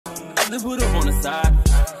to put up on the side.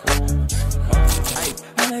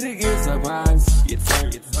 I let it get surprised.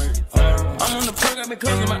 I'm on the program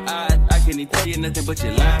because of my eyes. I can't even tell you nothing but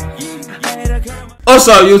you lie. What's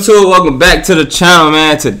up, YouTube? Welcome back to the channel,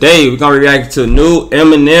 man. Today we're gonna react to new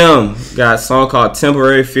Eminem. Got a song called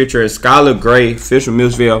Temporary featuring Skylar Gray, official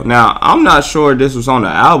music video. Now I'm not sure this was on the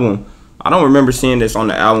album. I don't remember seeing this on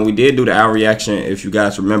the album. We did do the album reaction, if you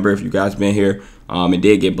guys remember, if you guys been here. It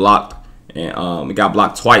did get blocked, and it got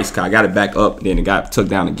blocked twice. Cause I got it back up, then it got took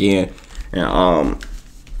down again, and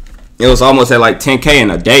it was almost at like 10K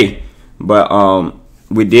in a day. But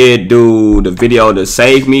we did do the video to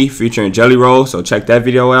Save Me featuring Jelly Roll, so check that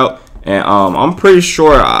video out. And I'm pretty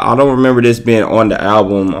sure, I don't remember this being on the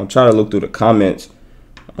album. I'm trying to look through the comments.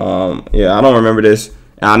 Yeah, I don't remember this.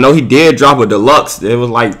 And I know he did drop a deluxe. It was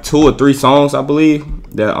like 2 or 3 songs, I believe.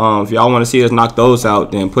 That if y'all want to see us knock those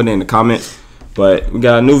out, then put it in the comments. But we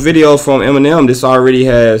got a new video from Eminem. This already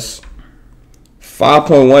has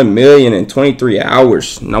 5.1 million in 23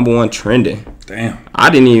 hours. #1 trending. Damn.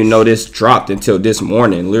 I didn't even know this dropped until this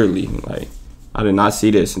morning. Literally, like I did not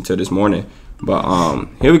see this until this morning. But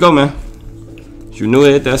here we go, man. If you're new,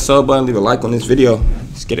 hit that sub button, leave a like on this video.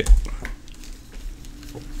 Let's get it.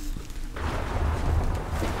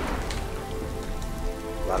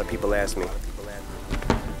 A lot of people ask me.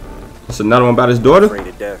 It's another one about his daughter. Afraid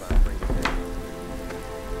of death.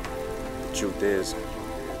 The truth is,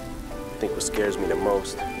 I think what scares me the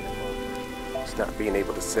most is not being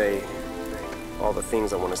able to say all the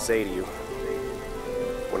things I want to say to you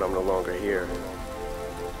when I'm no longer here.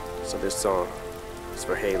 So this song is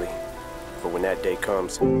for Haley, for when that day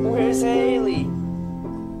comes. Where's Haley?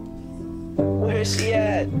 Where's she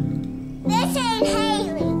at? This ain't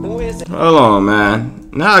Haley. Who is it? Hold on, man.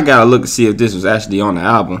 Now I gotta look to see if this was actually on the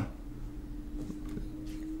album.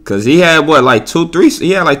 Cause he had what, like 2, 3?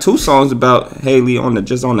 He had like 2 songs about Haley on the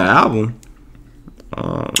just on the album.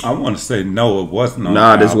 I want to say no, it wasn't on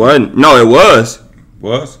Nah, the this album. wasn't. No, it was.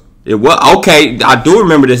 Was? It was. Okay, I do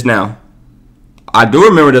remember this now. I do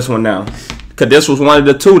remember this one now. Cause this was one of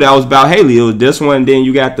the 2 that was about Haley. It was this one, then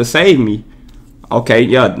you got to Save Me. Okay,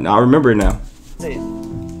 yeah, I remember it now. That's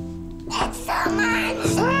so much.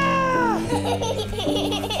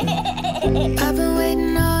 I've been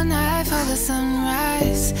waiting all night for the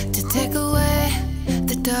sunrise to take away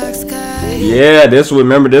the dark sky. Yeah,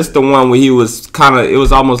 remember this the one where he was kind of, it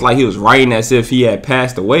was almost like he was writing as if he had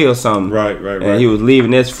passed away or something. Right. And he was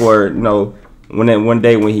leaving this for, you know, one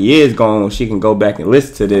day when he is gone, she can go back and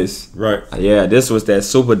listen to this. Right. Yeah, this was that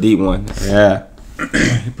super deep one. Yeah.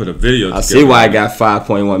 He put a video together. I see why I got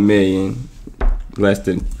 5.1 million less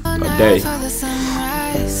than a day. For the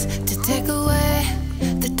sunrise to take away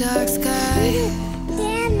the dark sky.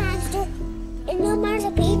 Yeah, monster. And no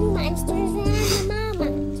monster, baby monsters, and the mama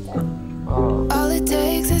monster. All it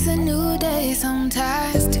takes is a new day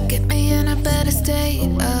sometimes to get me in a better state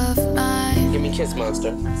of mind. Give me a kiss,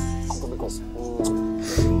 monster.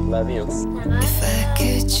 Love you. If I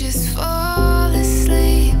could just fall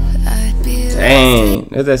asleep, I'd be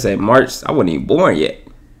Dang, as I say, March, I wasn't even born yet.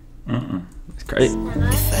 It's crazy.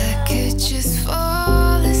 If I could just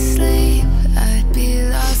fall asleep, I'd be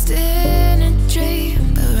lost in a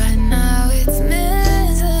dream. But right now it's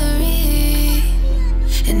misery,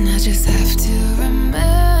 and I just have to remember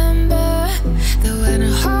that when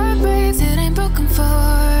a heart breaks, it ain't broken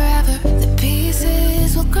forever. The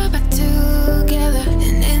pieces will grow back together,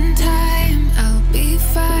 and in time I'll be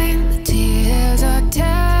fine. The tears are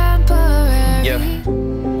temporary. Yeah.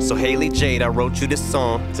 So Haley Jade, I wrote you this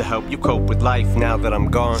song to help you cope with life now that I'm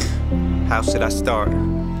gone. How should I start?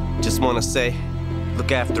 Just wanna say,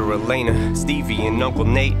 look after Elena, Stevie, and Uncle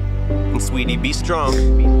Nate. And sweetie, be strong.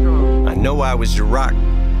 I know I was your rock,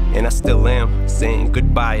 and I still am. Saying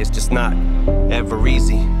goodbye is just not ever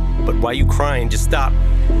easy. But why you crying? Just stop.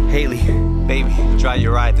 Haley, baby, dry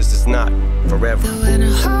your eye, this is not forever. Though when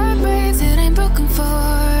a heart breaks, it ain't broken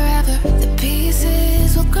forever. The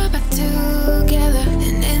pieces will grow back together,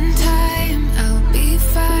 and in time I'll be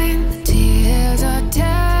fine. The tears are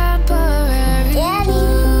temporary. Daddy.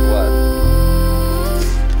 What?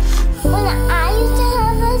 When I used to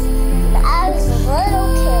have this, I was a little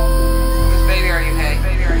kid. Baby, are you okay?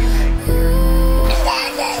 Baby, are you okay?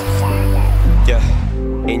 Yeah,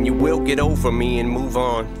 and you will get over me and move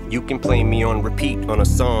on. You can play me on repeat on a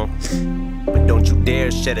song. But don't you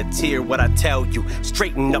dare shed a tear what I tell you.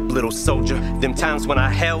 Straighten up, little soldier. Them times when I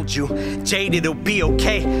held you. Jade, it'll be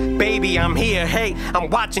okay. Baby, I'm here. Hey, I'm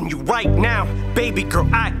watching you right now. Baby girl,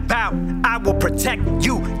 I vow I will protect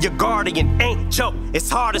you. Your guardian angel. As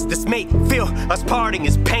hard as this may feel, us parting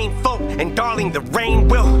is painful. And darling, the rain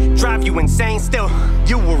will drive you insane still.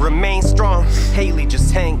 You will remain strong. Haley,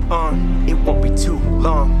 just hang on. It won't be too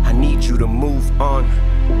long. I need you to move on.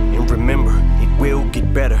 And remember, it will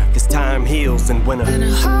get better. This time heals and winter. When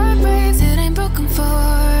a heart breaks, it ain't broken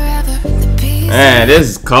forever. The pieces. Man, this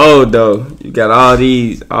is cold though. You got all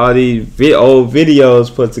these old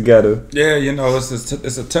videos put together. Yeah, you know,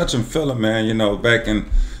 it's a touching feeling, man. You know, back in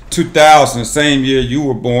 2000, the same year you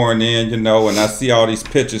were born in, you know, and I see all these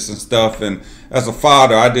pictures and stuff. And as a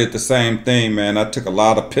father, I did the same thing, man. I took a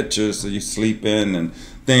lot of pictures of you sleeping and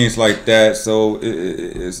things like that. So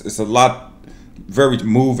it's a lot. Very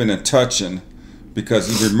moving and touching, because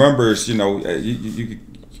he remembers, you know, you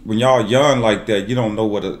when y'all young like that, you don't know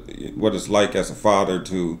what it's like as a father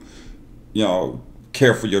to, you know,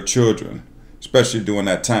 care for your children, especially during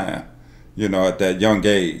that time, you know, at that young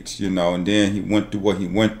age, you know. And then he went through what he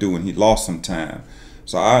went through, and he lost some time.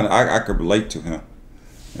 So I could relate to him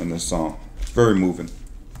in this song. It's very moving.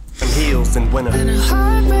 Heals and winter. When a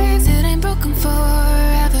heart breaks, it ain't broken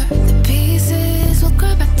forever. The pieces will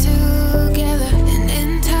grow back together. And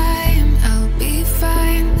in time, I'll be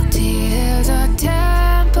fine. The tears are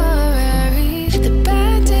temporary. The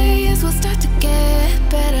bad days will start to get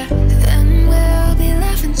better. Then we'll be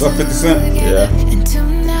laughing What's up, 50 Cent? together. Yeah. And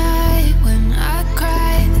tonight, when I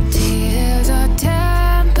cry, the tears are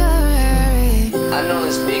temporary. I know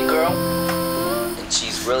this big girl, and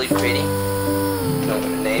she's really pretty. You know what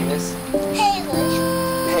her name is? Haley.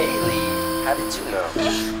 Haley. How did you know?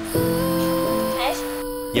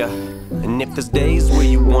 Yeah, and if there's days where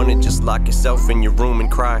you wanna just lock yourself in your room and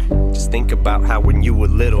cry, just think about how when you were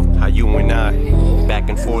little, how you and I, back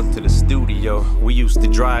and forth to the studio, we used to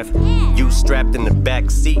drive. You strapped in the back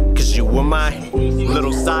seat, cause you were my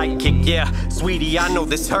little sidekick. Yeah, sweetie, I know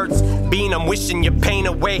this hurts. Bean, I'm wishing your pain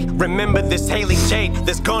away. Remember this, Haley Jade,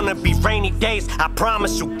 there's gonna be rainy days. I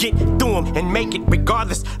promise you'll get through them and make it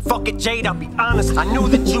regardless. Fuck it, Jade, I'll be honest, I knew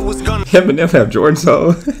that you was gonna. Eminem have Jordans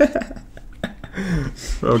on.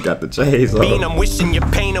 Bro got the J's on. Bean, I'm wishing your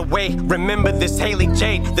pain away. Remember this, Haley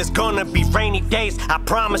Jade, there's gonna be rainy days. I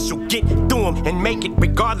promise you'll get through them and make it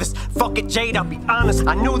regardless. Fuck it, Jade, I'll be honest,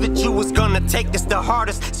 I knew that you was gonna take this the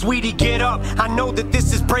hardest. Sweetie, get up, I know that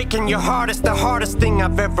this is breaking your heart. It's the hardest thing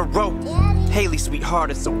I've ever wrote. Haley, sweetheart,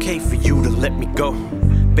 it's okay for you to let me go.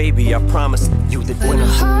 Baby, I promise you that When a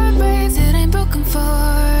heart breaks, it ain't broken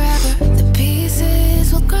forever. The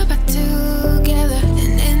pieces will grow back together.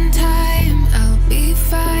 And in time, I'll be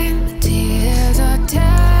fine. The tears are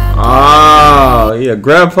temporary. Oh, yeah,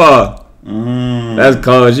 Grandpa. That's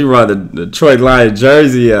cold. She brought the Detroit Lions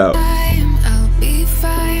jersey out. I'll be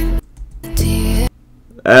fine. The tears.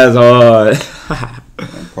 That's hard.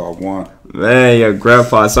 Part one. Man, yeah,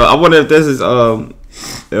 Grandpa. So I wonder if this is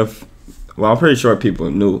well, I'm pretty sure people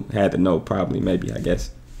had to know, probably, maybe, I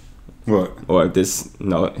guess. What? Or if this,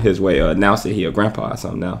 his way of announcing he a grandpa or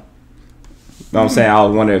something now. You know what I'm saying? I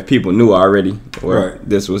was wondering if people knew already, or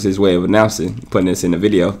this was his way of announcing, putting this in the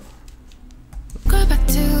video. Grow back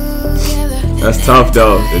together. That's tough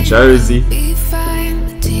though, the jersey. Be fine.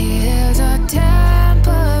 The tears are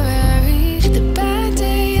temporary. The bad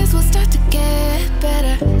days will start to get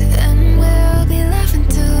better. Then we'll be laughing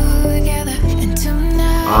together. And tonight.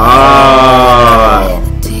 Oh,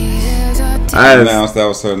 the tears are Announced that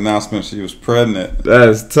was her announcement. She was pregnant.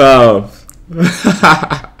 that's tough.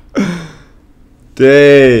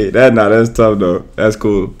 Dang, that's tough though. That's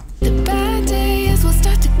cool. The bad days will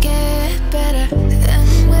start to get better.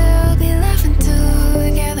 Then we'll be laughing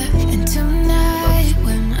together. And tonight,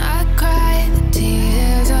 when I cry, the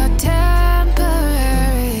tears are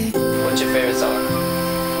temporary. What's your favorite song?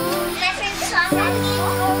 My favorite song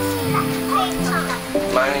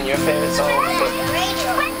is Mine and your favorite song?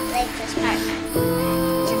 like this part.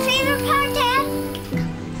 What's your favorite part, Dad?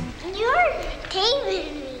 You're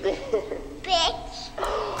taping me, bitch.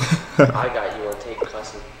 I got you on tape,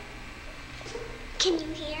 cousin. Can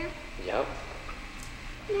you hear? Yep.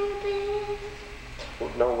 No,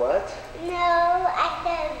 bitch. No what? No, I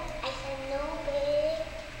said no, bitch.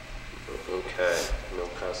 Okay. No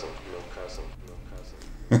cousin. No cousin. No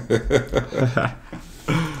cousin.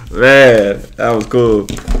 Man, that was cool.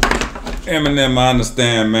 Eminem, I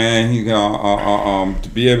understand, man. He to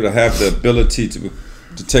be able to have the ability to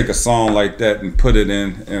take a song like that and put it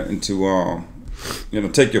into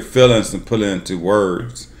take your feelings and put it into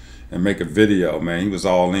words and make a video, man. He was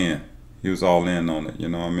all in. He was all in on it. You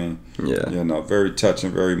know what I mean? Yeah. You know, very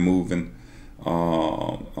touching, very moving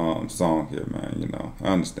song here, man. You know, I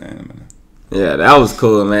understand him, man. Yeah, that was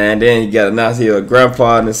cool, man. Then you got announced he was a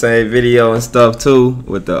grandpa in the same video and stuff too.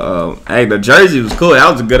 With the hey, the jersey was cool.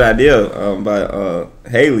 That was a good idea by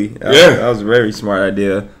Haley. That was a very smart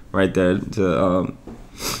idea right there to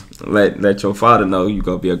let your father know you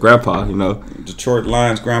gonna be a grandpa. You know, Detroit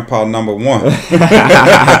Lions grandpa #1.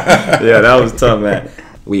 Yeah, that was tough, man.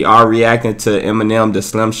 We are reacting to Eminem, the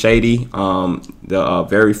Slim Shady, the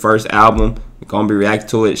very first album. We're gonna be reacting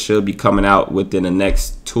to it. Should be coming out within the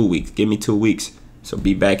next 2 weeks. Give me 2 weeks. So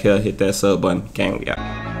be back here. Hit that sub button. Gang, we out.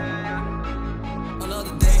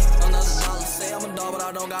 Another day, another dollar. Say I'm a dog, but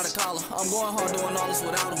I don't got a collar. I'm going hard doing all this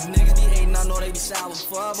without them. Niggas be hating, I know they be sour.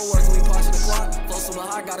 Forever working, we punching the clock. Flow super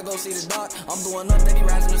high, gotta go see the doc. I'm doing up, they be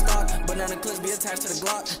rising the stock. Banana clips be attached to the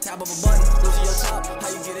Glock. Tap of a button, losing your top. How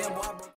you get in, boy?